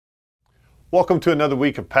Welcome to another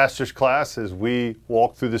week of Pastor's Class as we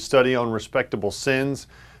walk through the study on respectable sins.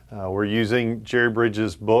 We're using Jerry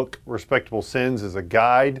Bridges' book, Respectable Sins, as a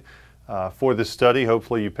guide for this study.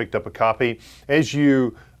 Hopefully you picked up a copy. As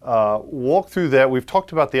you walk through that, we've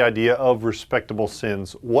talked about the idea of respectable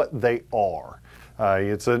sins, what they are.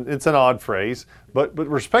 It's an odd phrase, but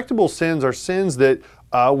respectable sins are sins that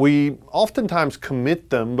we oftentimes commit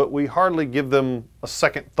them, but we hardly give them a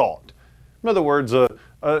second thought. In other words,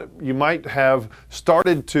 you might have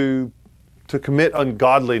started to commit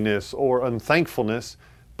ungodliness or unthankfulness,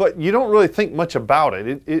 but you don't really think much about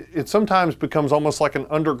it. It sometimes becomes almost like an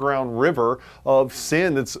underground river of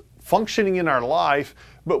sin that's functioning in our life,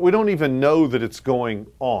 but we don't even know that it's going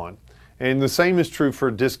on. And the same is true for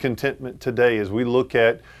discontentment today as we look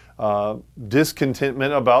at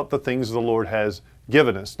discontentment about the things the Lord has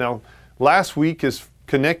given us. Now, last week is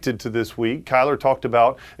connected to this week. Kyler talked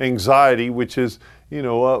about anxiety, which is,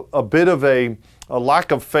 a bit of a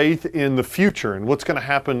lack of faith in the future and what's going to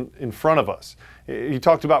happen in front of us. He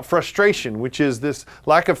talked about frustration, which is this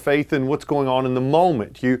lack of faith in what's going on in the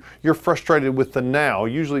moment. You're frustrated with the now,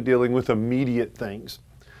 usually dealing with immediate things.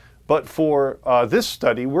 But for this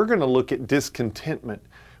study, we're going to look at discontentment,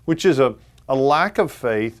 which is a lack of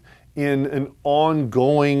faith in an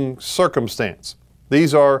ongoing circumstance.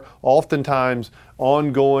 These are oftentimes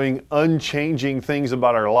ongoing, unchanging things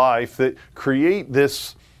about our life that create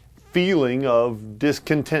this feeling of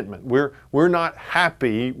discontentment. We're not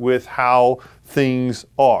happy with how things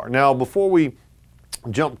are. Now, before we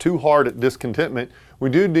jump too hard at discontentment, we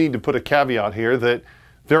do need to put a caveat here that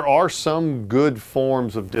there are some good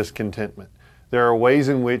forms of discontentment. There are ways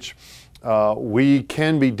in which we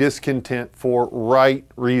can be discontent for right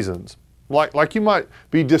reasons. Like you might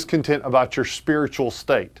be discontent about your spiritual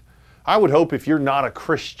state. I would hope if you're not a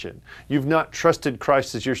Christian, you've not trusted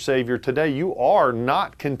Christ as your Savior today, you are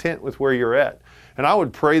not content with where you're at. And I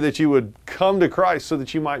would pray that you would come to Christ so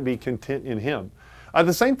that you might be content in Him.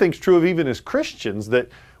 The same thing's true of even as Christians, that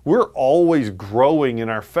we're always growing in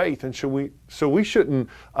our faith, and so we shouldn't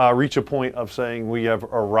reach a point of saying we have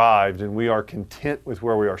arrived and we are content with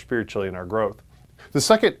where we are spiritually in our growth. The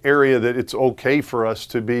second area that it's okay for us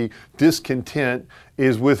to be discontent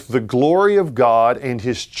is with the glory of God and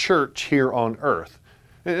His church here on earth.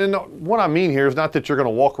 And what I mean here is not that you're going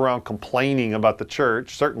to walk around complaining about the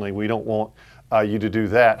church. Certainly we don't want you to do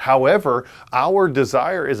that. However, our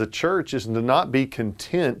desire as a church is to not be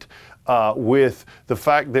content with the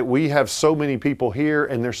fact that we have so many people here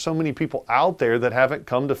and there's so many people out there that haven't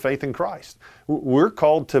come to faith in Christ. We're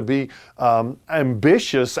called to be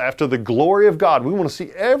ambitious after the glory of God. We want to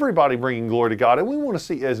see everybody bringing glory to God, and we want to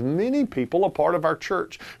see as many people a part of our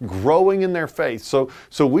church growing in their faith. So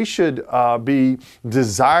we should be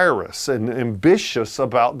desirous and ambitious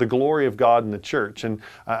about the glory of God in the church. And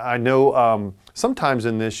I know sometimes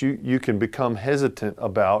in this you can become hesitant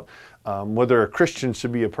about whether a Christian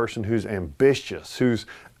should be a person who's ambitious, who's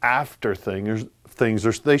after things,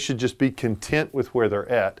 or they should just be content with where they're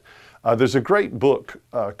at. There's a great book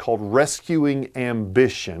called Rescuing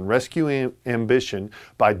Ambition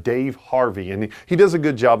by Dave Harvey. And he does a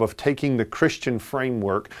good job of taking the Christian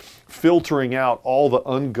framework, filtering out all the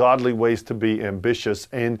ungodly ways to be ambitious,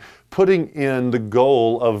 and putting in the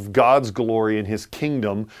goal of God's glory and His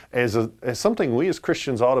kingdom as something we as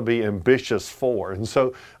Christians ought to be ambitious for. And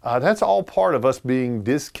so that's all part of us being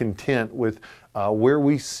discontent with where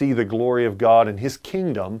we see the glory of God and His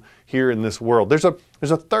kingdom here in this world. There's a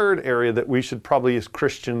third area that we should probably as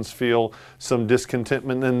Christians feel some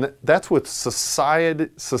discontentment, and that's with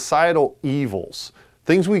societal evils.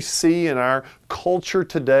 Things we see in our culture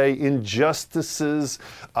today, injustices,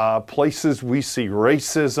 places we see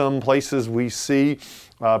racism, places we see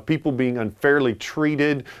people being unfairly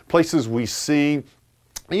treated, places we see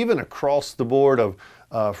even across the board of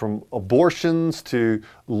from abortions to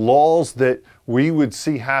laws that we would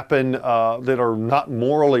see happen that are not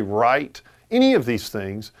morally right. Any of these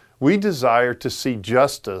things, we desire to see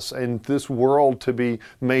justice and this world to be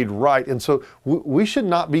made right. And so we should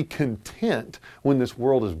not be content when this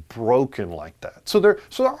world is broken like that. So there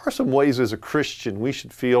are some ways as a Christian we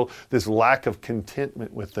should feel this lack of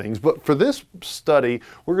contentment with things. But for this study,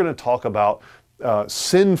 we're going to talk about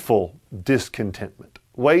sinful discontentment.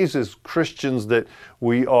 Ways as Christians that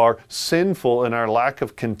we are sinful in our lack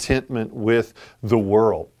of contentment with the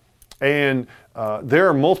world. And there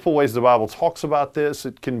are multiple ways the Bible talks about this.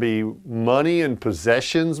 It can be money and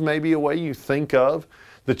possessions, maybe a way you think of.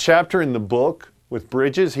 The chapter in the book with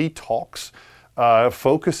Bridges, he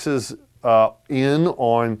focuses in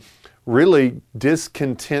on really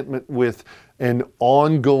discontentment with an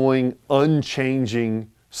ongoing, unchanging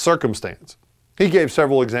circumstance. He gave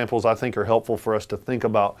several examples I think are helpful for us to think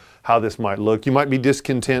about how this might look. You might be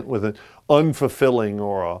discontent with an unfulfilling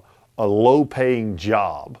or a low-paying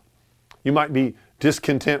job. You might be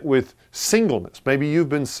discontent with singleness. Maybe you've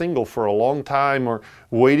been single for a long time or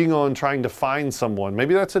waiting on trying to find someone.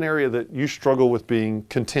 Maybe that's an area that you struggle with being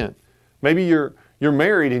content. Maybe you're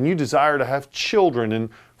married and you desire to have children, and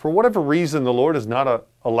for whatever reason the Lord has not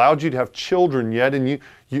allowed you to have children yet, and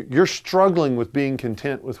you're struggling with being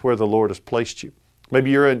content with where the Lord has placed you.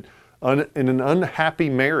 Maybe you're in an unhappy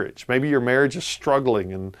marriage. Maybe your marriage is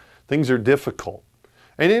struggling and things are difficult.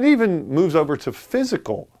 And it even moves over to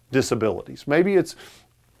physical disabilities. Maybe it's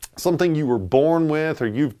something you were born with or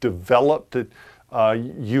you've developed that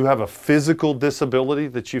you have a physical disability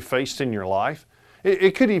that you faced in your life.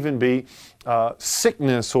 It could even be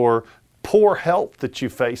sickness or poor health that you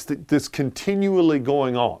face that's continually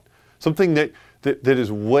going on. Something that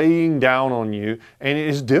is weighing down on you and it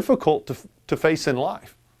is difficult to face in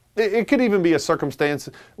life. It could even be a circumstance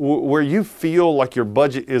where you feel like your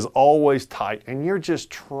budget is always tight and you're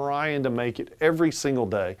just trying to make it every single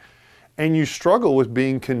day. And you struggle with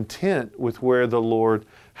being content with where the Lord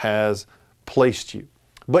has placed you.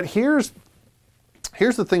 But here's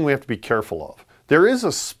the thing we have to be careful of. There is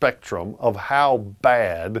a spectrum of how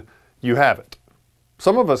bad you have it.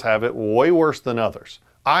 Some of us have it way worse than others.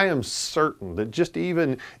 I am certain that just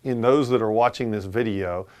even in those that are watching this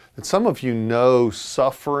video, that some of you know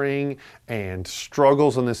suffering and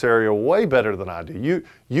struggles in this area way better than I do.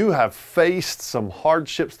 You have faced some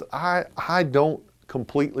hardships that I don't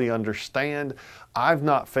completely understand. I've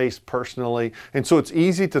not faced personally. And so it's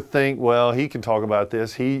easy to think, well, he can talk about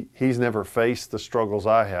this. He's never faced the struggles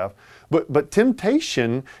I have. But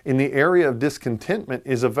temptation in the area of discontentment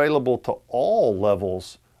is available to all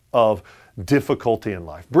levels of difficulty in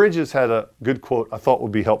life. Bridges had a good quote I thought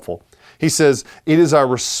would be helpful. He says, "It is our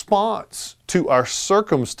response to our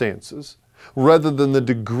circumstances rather than the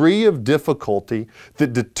degree of difficulty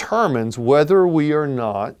that determines whether we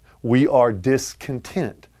are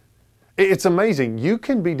discontent." It's amazing. You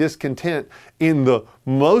can be discontent in the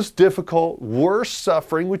most difficult, worst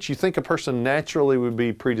suffering, which you think a person naturally would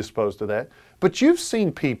be predisposed to that. But you've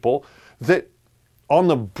seen people that on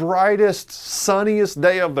the brightest, sunniest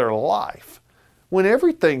day of their life, when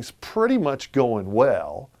everything's pretty much going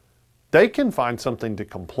well, they can find something to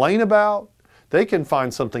complain about. They can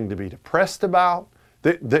find something to be depressed about.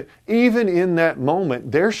 Even in that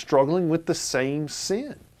moment, they're struggling with the same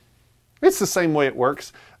sin. It's the same way it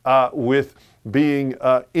works with being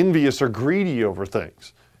envious or greedy over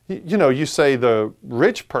things. You say the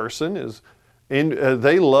rich person is,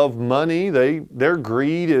 they love money. Their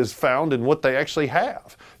greed is found in what they actually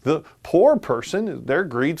have. The poor person, their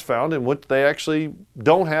greed's found in what they actually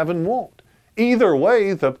don't have and want. Either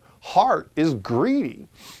way, the heart is greedy.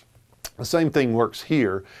 The same thing works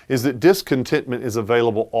here, is that discontentment is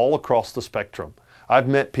available all across the spectrum. I've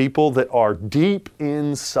met people that are deep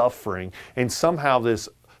in suffering and somehow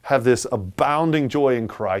have this abounding joy in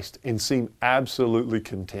Christ and seem absolutely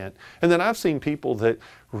content. And then I've seen people that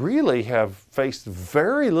really have faced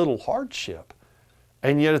very little hardship,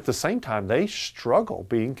 and yet at the same time they struggle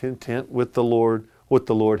being content with the Lord, what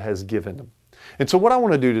the Lord has given them. And so what I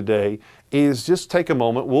want to do today is just take a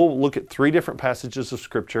moment. We'll look at 3 different passages of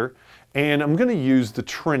Scripture, and I'm going to use the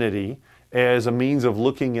Trinity as a means of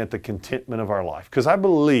looking at the contentment of our life. Because I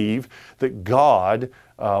believe that God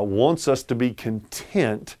wants us to be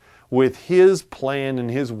content with His plan and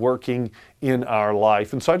His working in our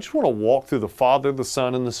life. And so I just want to walk through the Father, the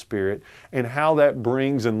Son, and the Spirit and how that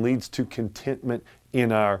brings and leads to contentment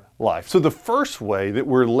in our life. So the first way that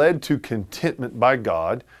we're led to contentment by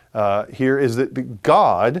God here is that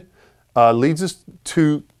God leads us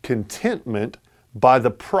to contentment by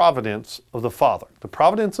the providence of the Father. The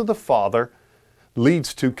providence of the Father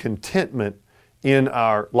leads to contentment in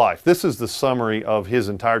our life. This is the summary of his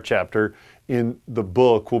entire chapter in the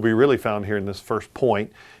book, will be really found here in this first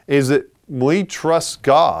point, is that we trust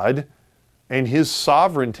God and His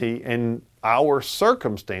sovereignty and our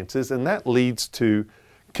circumstances, and that leads to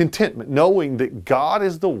contentment, knowing that God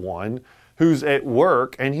is the one who's at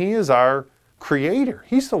work and He is our Creator.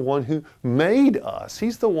 He's the one who made us.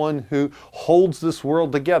 He's the one who holds this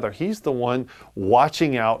world together. He's the one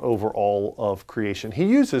watching out over all of creation. He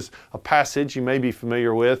uses a passage you may be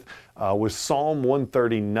familiar with Psalm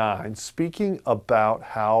 139, speaking about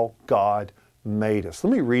how God made us.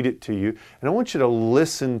 Let me read it to you, and I want you to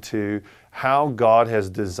listen to how God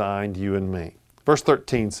has designed you and me. Verse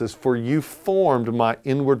 13 says, "For you formed my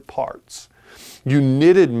inward parts. You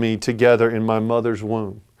knitted me together in my mother's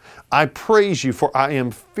womb. I praise you, for I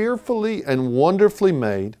am fearfully and wonderfully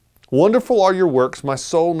made. Wonderful are your works, my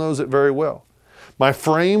soul knows it very well. My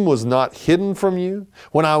frame was not hidden from you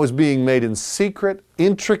when I was being made in secret,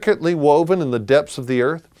 intricately woven in the depths of the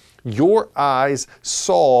earth. Your eyes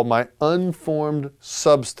saw my unformed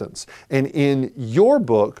substance, and in your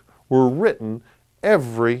book were written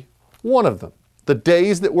every one of them. The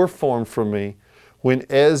days that were formed for me, when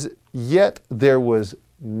as yet there was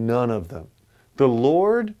none of them. The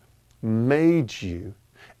Lord made you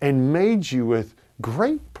and made you with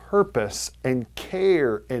great purpose and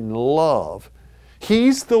care and love.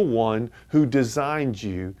 He's the one who designed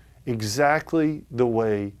you exactly the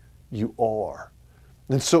way you are.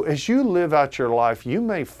 And so as you live out your life, you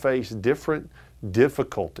may face different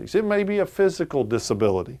difficulties. It may be a physical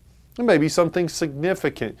disability. It may be something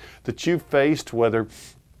significant that you've faced, whether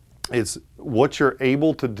it's what you're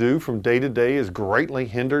able to do from day to day is greatly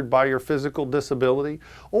hindered by your physical disability.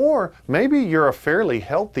 Or maybe you're a fairly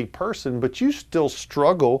healthy person, but you still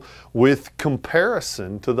struggle with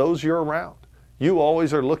comparison to those you're around. You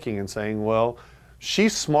always are looking and saying, well,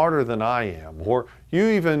 she's smarter than I am. Or you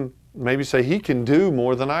even maybe say, he can do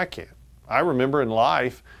more than I can. I remember in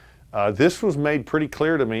life, this was made pretty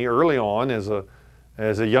clear to me early on as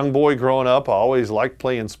a young boy growing up. I always liked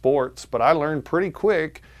playing sports, but I learned pretty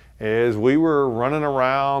quick as we were running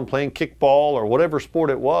around playing kickball or whatever sport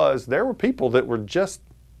it was, there were people that were just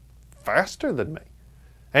faster than me.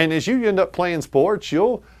 And as you end up playing sports,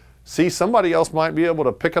 you'll see somebody else might be able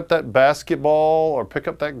to pick up that basketball or pick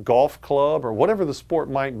up that golf club or whatever the sport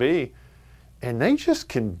might be, and they just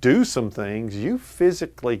can do some things you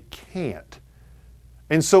physically can't.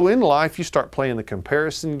 And so in life, you start playing the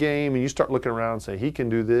comparison game and you start looking around and say, he can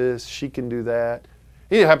do this, she can do that.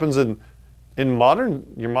 It happens in your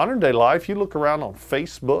modern day life. You look around on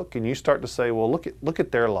Facebook and you start to say, well, look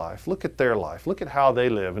at their life, look at their life, look at how they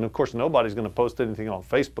live. And of course, nobody's going to post anything on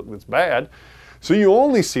Facebook that's bad. So you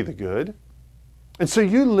only see the good. And so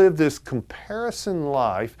you live this comparison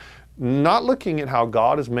life, not looking at how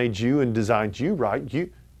God has made you and designed you right.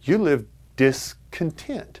 You live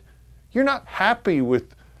discontent. You're not happy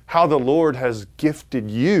with how the Lord has gifted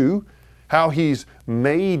you, how He's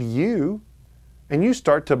made you. And you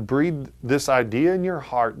start to breathe this idea in your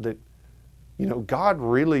heart that, you know, God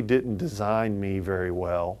really didn't design me very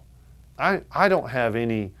well. I don't have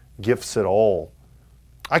any gifts at all.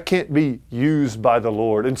 I can't be used by the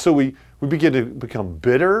Lord. And so we begin to become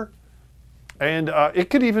bitter. And it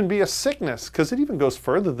could even be a sickness, because it even goes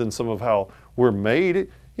further than some of how we're made.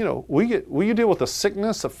 You deal with a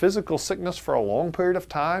sickness, a physical sickness for a long period of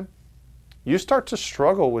time, you start to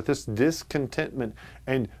struggle with this discontentment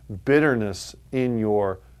and bitterness in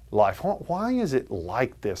your life. Why is it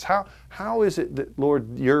like this? How is it that,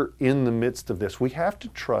 Lord, you're in the midst of this? We have to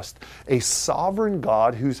trust a sovereign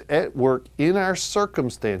God who's at work in our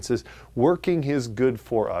circumstances, working His good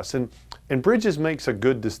for us. And Bridges makes a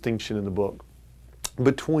good distinction in the book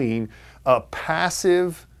between a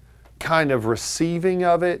passive kind of receiving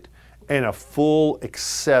of it and a full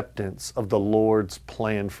acceptance of the Lord's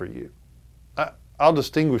plan for you. I'll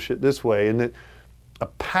distinguish it this way, in that a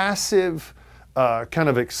passive kind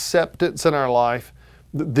of acceptance in our life,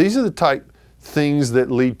 these are the type things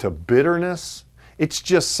that lead to bitterness. It's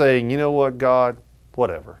just saying, you know what, God,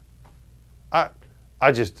 whatever.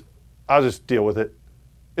 I'll just deal with it.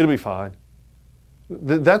 It'll be fine.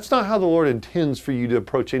 That's not how the Lord intends for you to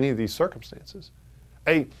approach any of these circumstances.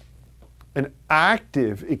 An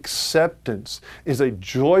active acceptance is a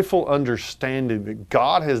joyful understanding that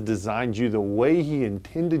God has designed you the way He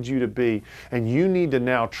intended you to be, and you need to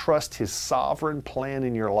now trust His sovereign plan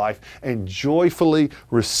in your life and joyfully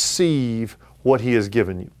receive what He has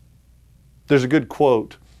given you. There's a good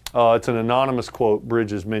quote. It's an anonymous quote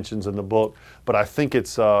Bridges mentions in the book, but I think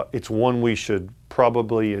it's one we should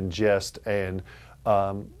probably ingest, and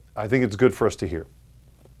I think it's good for us to hear.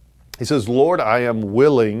 He says, "Lord, I am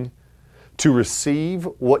willing to receive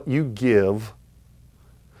what you give,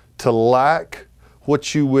 to lack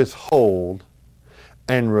what you withhold,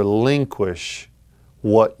 and relinquish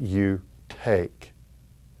what you take."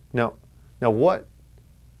 Now what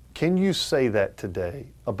can you say that today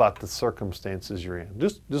about the circumstances you're in?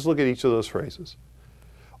 Just look at each of those phrases.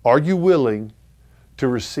 Are you willing to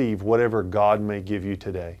receive whatever God may give you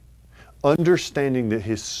today, understanding that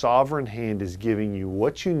His sovereign hand is giving you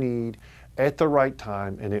what you need at the right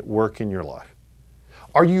time and at work in your life?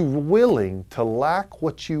 Are you willing to lack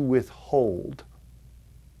what you withhold?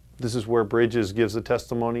 This is where Bridges gives a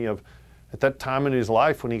testimony of, at that time in his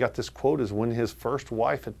life when he got this quote, is when his first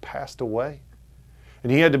wife had passed away.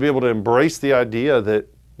 And he had to be able to embrace the idea that,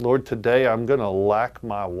 Lord, today I'm going to lack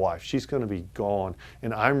my wife. She's going to be gone,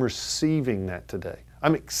 and I'm receiving that today.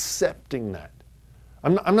 I'm accepting that.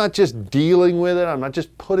 I'm not just dealing with it. I'm not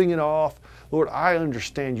just putting it off. Lord, I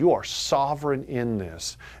understand you are sovereign in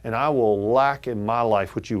this, and I will lack in my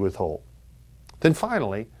life what you withhold. Then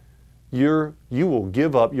finally, you will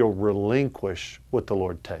give up, you'll relinquish what the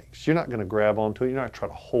Lord takes. You're not going to grab onto it. You're not going to try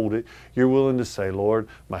to hold it. You're willing to say, Lord,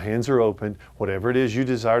 my hands are open. Whatever it is you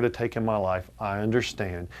desire to take in my life, I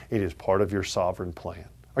understand it is part of your sovereign plan.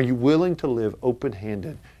 Are you willing to live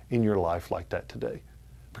open-handed in your life like that today?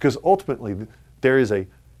 Because ultimately, there is a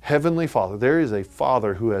Heavenly Father. There is a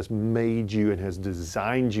Father who has made you and has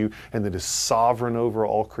designed you and that is sovereign over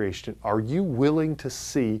all creation. Are you willing to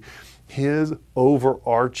see His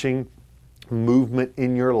overarching movement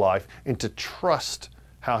in your life and to trust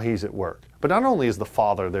how He's at work? But not only is the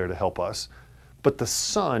Father there to help us, but the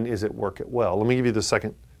Son is at work as well. Let me give you the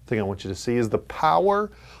second thing I want you to see is the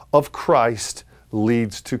power of Christ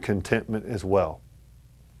leads to contentment as well.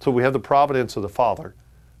 So we have the providence of the Father,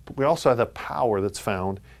 but we also have the power that's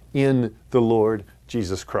found in the Lord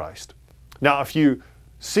Jesus Christ. Now, if you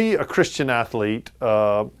see a Christian athlete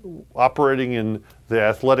operating in the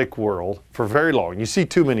athletic world for very long, you see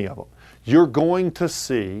too many of them, you're going to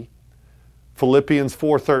see Philippians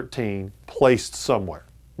 4:13 placed somewhere.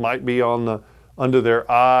 Might be under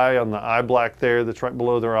their eye, on the eye black there that's right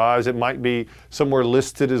below their eyes. It might be somewhere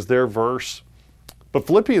listed as their verse. But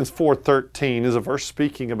Philippians 4:13 is a verse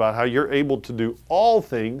speaking about how you're able to do all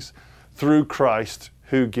things through Christ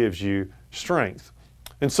who gives you strength.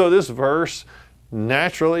 And so this verse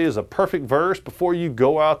naturally is a perfect verse. Before you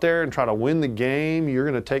go out there and try to win the game, you're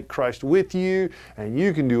going to take Christ with you and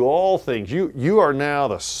you can do all things. You are now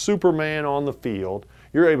the Superman on the field.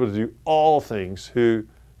 You're able to do all things through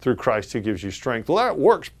Christ who gives you strength. Well, that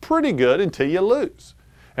works pretty good until you lose.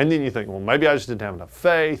 And then you think, well, maybe I just didn't have enough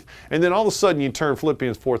faith. And then all of a sudden you turn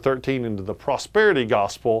Philippians 4:13 into the prosperity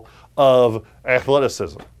gospel of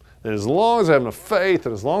athleticism. And as long as I have enough faith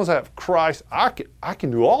and as long as I have Christ, I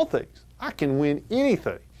can do all things. I can win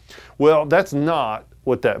anything. Well, that's not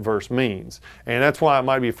what that verse means. And that's why it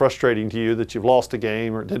might be frustrating to you that you've lost a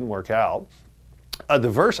game or it didn't work out. The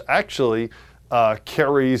verse actually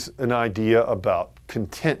carries an idea about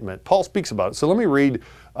contentment. Paul speaks about it. So let me read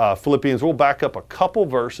Philippians. We'll back up a couple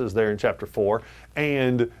verses there in chapter 4,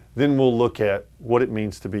 and then we'll look at what it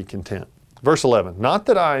means to be content. Verse 11, not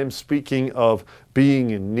that I am speaking of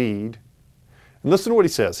being in need. And listen to what he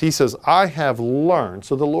says. He says, I have learned.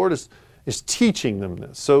 So the Lord is teaching them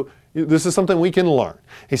this. So this is something we can learn.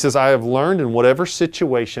 He says, I have learned in whatever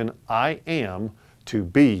situation I am to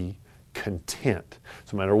be content.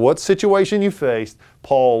 So no matter what situation you faced,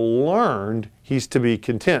 Paul learned he's to be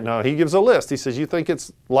content. Now he gives a list. He says, you think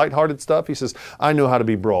it's lighthearted stuff? He says, I know how to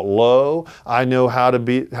be brought low. I know how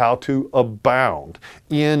to abound.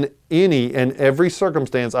 In any and every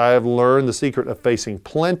circumstance, I have learned the secret of facing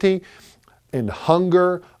plenty and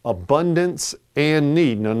hunger, abundance, and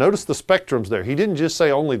need. Now notice the spectrums there. He didn't just say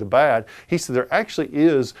only the bad. He said there actually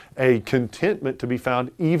is a contentment to be found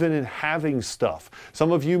even in having stuff.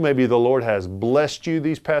 Some of you, maybe the Lord has blessed you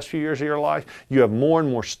these past few years of your life. You have more and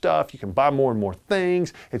more stuff. You can buy more and more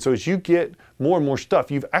things. And so as you get more and more stuff,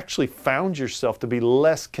 you've actually found yourself to be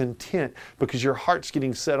less content because your heart's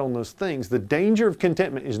getting set on those things. The danger of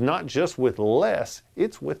contentment is not just with less,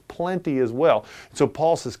 it's with plenty as well. So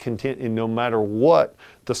Paul says content in no matter what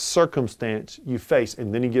the circumstance you face.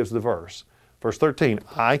 And then he gives the verse. Verse 13,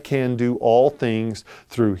 I can do all things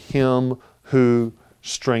through Him who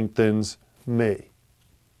strengthens me.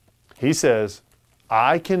 He says,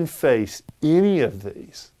 I can face any of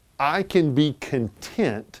these. I can be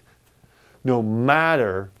content no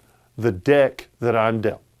matter the deck that I'm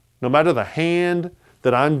dealt. No matter the hand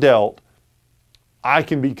that I'm dealt, I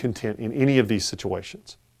can be content in any of these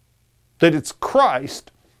situations. That it's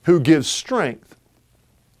Christ who gives strength.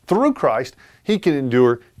 Through Christ, He can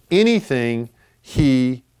endure anything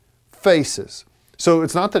He faces. So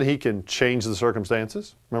it's not that He can change the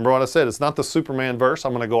circumstances. Remember what I said, it's not the Superman verse.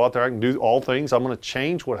 I'm going to go out there, I can do all things. I'm going to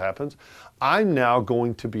change what happens. I'm now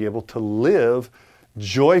going to be able to live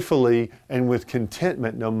joyfully and with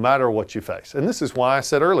contentment no matter what you face. And this is why I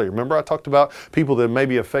said earlier, remember I talked about people that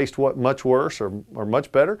maybe have faced what much worse or much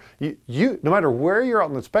better? You no matter where you're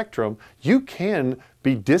on the spectrum, you can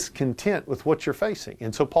be discontent with what you're facing.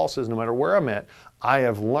 And so Paul says, no matter where I'm at, I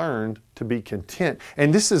have learned to be content.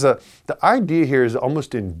 And this is the idea here is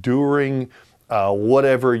almost enduring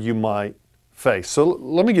whatever you might face. So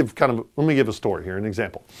let me give a story here, an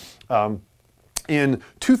example. In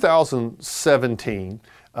 2017,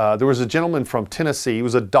 there was a gentleman from Tennessee. He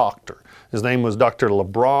was a doctor. His name was Dr.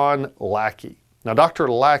 LeBron Lackey. Now, Dr.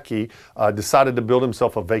 Lackey decided to build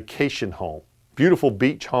himself a vacation home, beautiful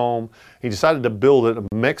beach home. He decided to build it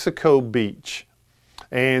at Mexico Beach.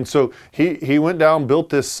 And so he went down, built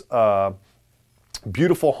this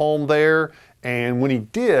beautiful home there. And when he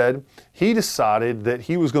did, he decided that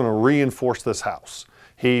he was going to reinforce this house.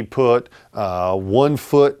 He put 1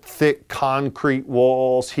 foot thick concrete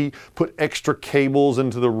walls. He put extra cables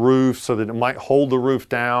into the roof so that it might hold the roof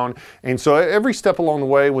down. And so every step along the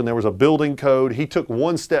way, when there was a building code, he took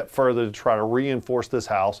one step further to try to reinforce this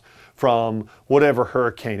house from whatever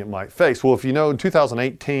hurricane it might face. Well, if you know, in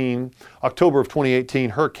 2018, October of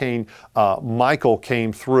 2018, Hurricane Michael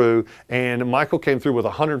came through, and Michael came through with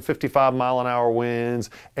 155-mile-an-hour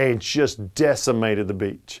winds and just decimated the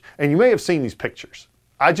beach. And you may have seen these pictures.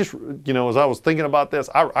 I just, you know, as I was thinking about this,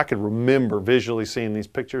 I could remember visually seeing these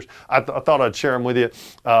pictures. I thought I'd share them with you.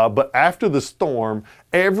 But after the storm,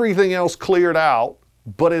 everything else cleared out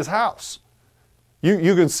but his house.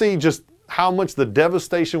 You can see just how much the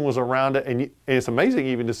devastation was around it. And it's amazing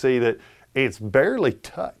even to see that it's barely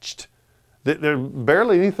touched. There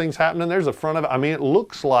barely anything's happening. There's the front of it. I mean, it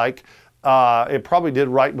looks like it probably did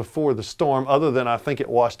right before the storm, other than I think it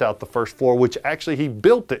washed out the first floor, which actually he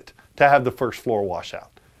built it to have the first floor wash out.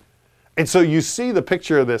 And so you see the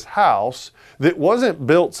picture of this house that wasn't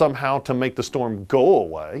built somehow to make the storm go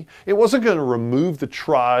away. It wasn't going to remove the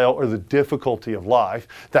trial or the difficulty of life.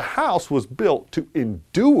 The house was built to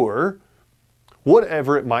endure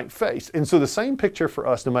whatever it might face. And so the same picture for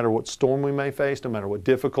us, no matter what storm we may face, no matter what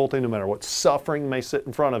difficulty, no matter what suffering may sit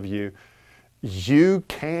in front of you, you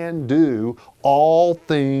can do all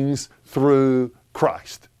things through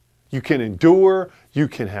Christ. You can endure, you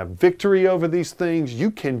can have victory over these things, you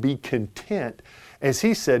can be content, as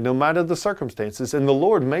he said, no matter the circumstances. And the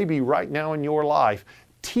Lord may be right now in your life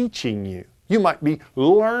teaching you. You might be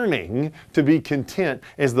learning to be content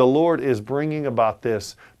as the Lord is bringing about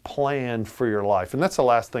this plan for your life. And that's the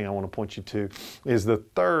last thing I want to point you to, is the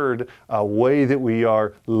third way that we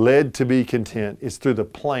are led to be content is through the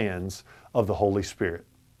plans of the Holy Spirit.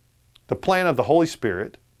 The plan of the Holy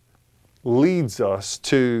Spirit leads us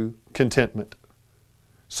to contentment.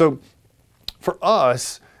 So for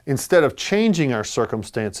us, instead of changing our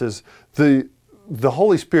circumstances, the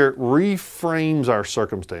Holy Spirit reframes our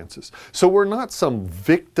circumstances. So we're not some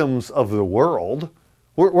victims of the world.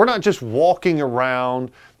 We're not just walking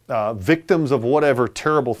around victims of whatever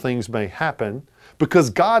terrible things may happen,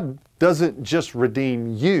 because God doesn't just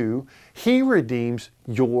redeem you, He redeems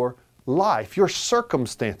your life, your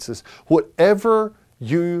circumstances, whatever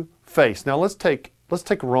you face. Now let's take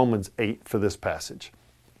Romans 8 for this passage,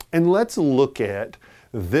 and let's look at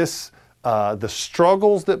this, the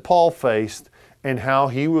struggles that Paul faced and how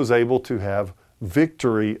he was able to have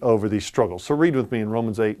victory over these struggles. So read with me in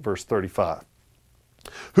Romans 8 verse 35.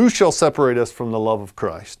 Who shall separate us from the love of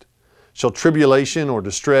Christ? Shall tribulation or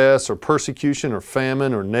distress or persecution or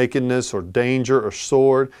famine or nakedness or danger or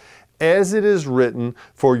sword? As it is written,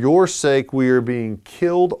 for your sake we are being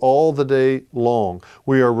killed all the day long.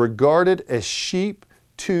 We are regarded as sheep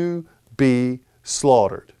to be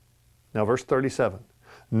slaughtered. Now verse 37.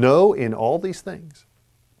 No, in all these things,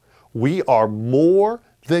 we are more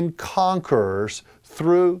than conquerors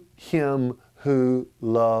through Him who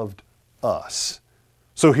loved us.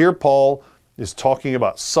 So here Paul is talking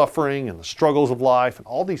about suffering and the struggles of life and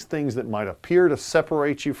all these things that might appear to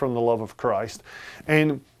separate you from the love of Christ.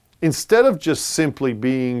 And instead of just simply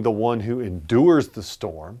being the one who endures the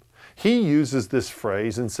storm, he uses this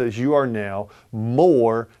phrase and says, you are now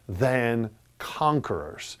more than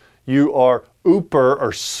conquerors. You are uper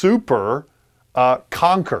or super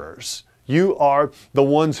conquerors. You are the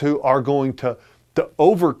ones who are going to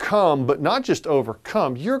overcome, but not just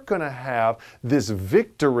overcome, you're going to have this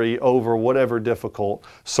victory over whatever difficult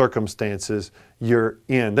circumstances you're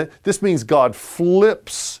in. This means God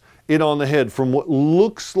flips it on the head. From what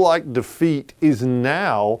looks like defeat is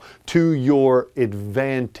now to your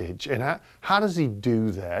advantage. And how does He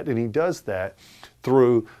do that? And He does that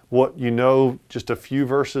through what you know just a few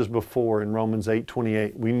verses before in Romans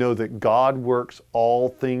 8:28. We know that God works all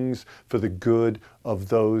things for the good of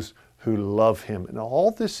those who love Him. And all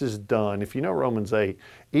this is done, if you know Romans 8,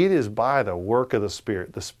 it is by the work of the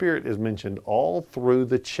Spirit. The Spirit is mentioned all through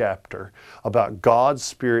the chapter about God's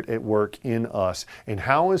Spirit at work in us. And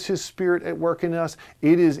how is His Spirit at work in us?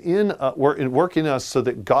 It is work in us so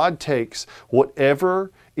that God takes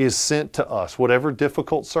whatever is sent to us, whatever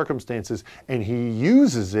difficult circumstances, and He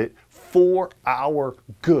uses it for our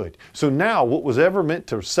good. So now what was ever meant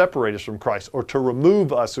to separate us from Christ or to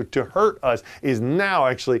remove us or to hurt us is now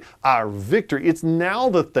actually our victory. It's now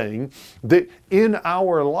the thing that in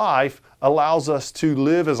our life allows us to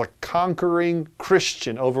live as a conquering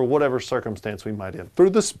Christian over whatever circumstance we might in through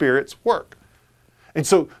the Spirit's work. And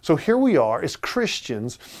so here we are as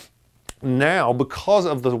Christians now, because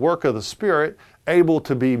of the work of the Spirit, able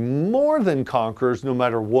to be more than conquerors no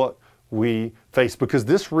matter what we face, because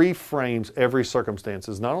this reframes every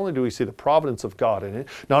circumstances. Not only do we see the providence of God in it,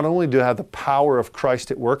 not only do we have the power of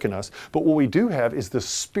Christ at work in us, but what we do have is the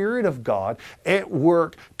Spirit of God at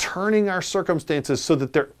work turning our circumstances so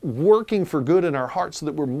that they're working for good in our hearts, so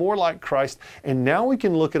that we're more like Christ. And now we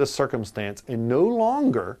can look at a circumstance and no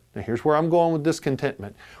longer, now here's where I'm going with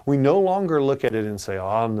discontentment, we no longer look at it and say, oh,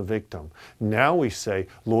 I'm the victim. Now we say,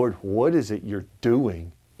 Lord, what is it you're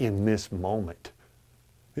doing in this moment?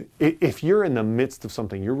 If you're in the midst of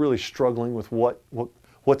something, you're really struggling with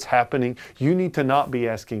what's happening, you need to not be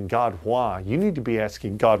asking God why. You need to be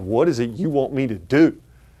asking God, what is it you want me to do?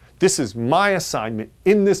 This is my assignment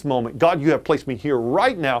in this moment. God, you have placed me here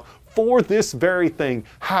right now for this very thing.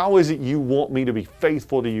 How is it you want me to be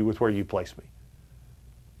faithful to you with where you place me?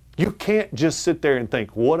 You can't just sit there and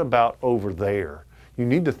think, what about over there? You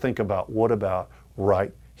need to think about what about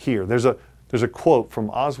right here. There's a quote from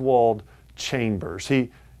Oswald Chambers.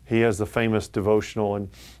 He has the famous devotional,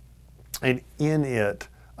 and in it,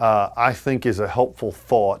 I think is a helpful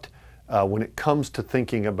thought when it comes to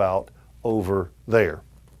thinking about over there.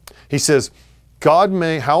 He says,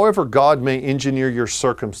 however God may engineer your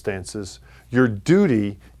circumstances, your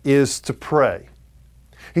duty is to pray.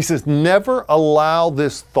 He says, never allow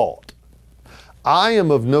this thought, I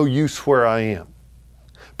am of no use where I am,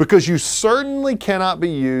 because you certainly cannot be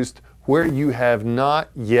used where you have not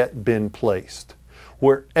yet been placed.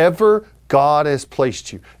 Wherever God has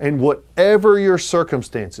placed you, and whatever your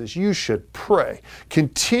circumstances, you should pray,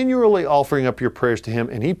 continually offering up your prayers to Him,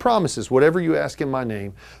 and He promises, whatever you ask in my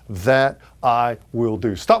name, that I will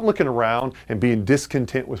do. Stop looking around and being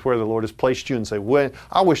discontent with where the Lord has placed you and say, well,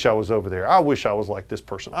 I wish I was over there. I wish I was like this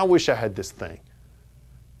person. I wish I had this thing.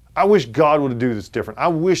 I wish God would do this different. I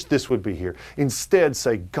wish this would be here. Instead,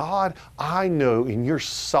 say, God, I know in your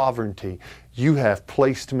sovereignty, you have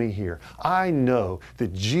placed me here. I know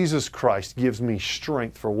that Jesus Christ gives me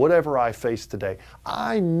strength for whatever I face today.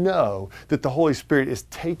 I know that the Holy Spirit is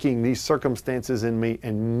taking these circumstances in me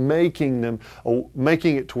and making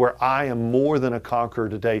it to where I am more than a conqueror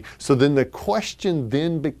today. So then the question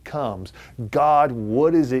then becomes, God,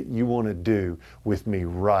 what is it you want to do with me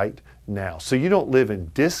right now? So you don't live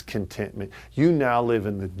in discontentment. You now live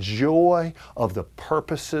in the joy of the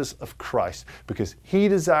purposes of Christ, because He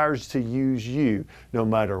desires to use you no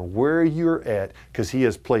matter where you're at, because He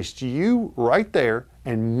has placed you right there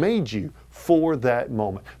and made you for that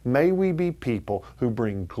moment. May we be people who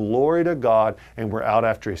bring glory to God, and we're out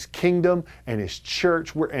after His kingdom and His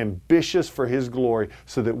church. We're ambitious for His glory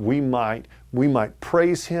so that we might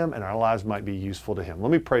praise Him and our lives might be useful to Him. Let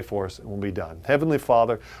me pray for us and we'll be done. Heavenly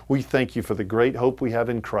Father, we thank You for the great hope we have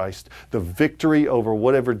in Christ, the victory over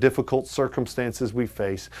whatever difficult circumstances we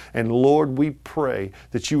face. And Lord, we pray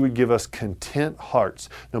that You would give us content hearts.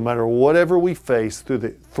 No matter whatever we face,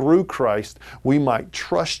 through Christ, we might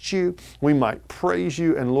trust You, we might praise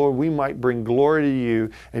You, and Lord, we might bring glory to You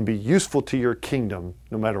and be useful to Your kingdom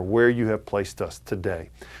no matter where You have placed us today.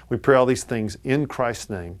 We pray all these things in Christ's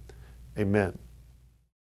name. Amen.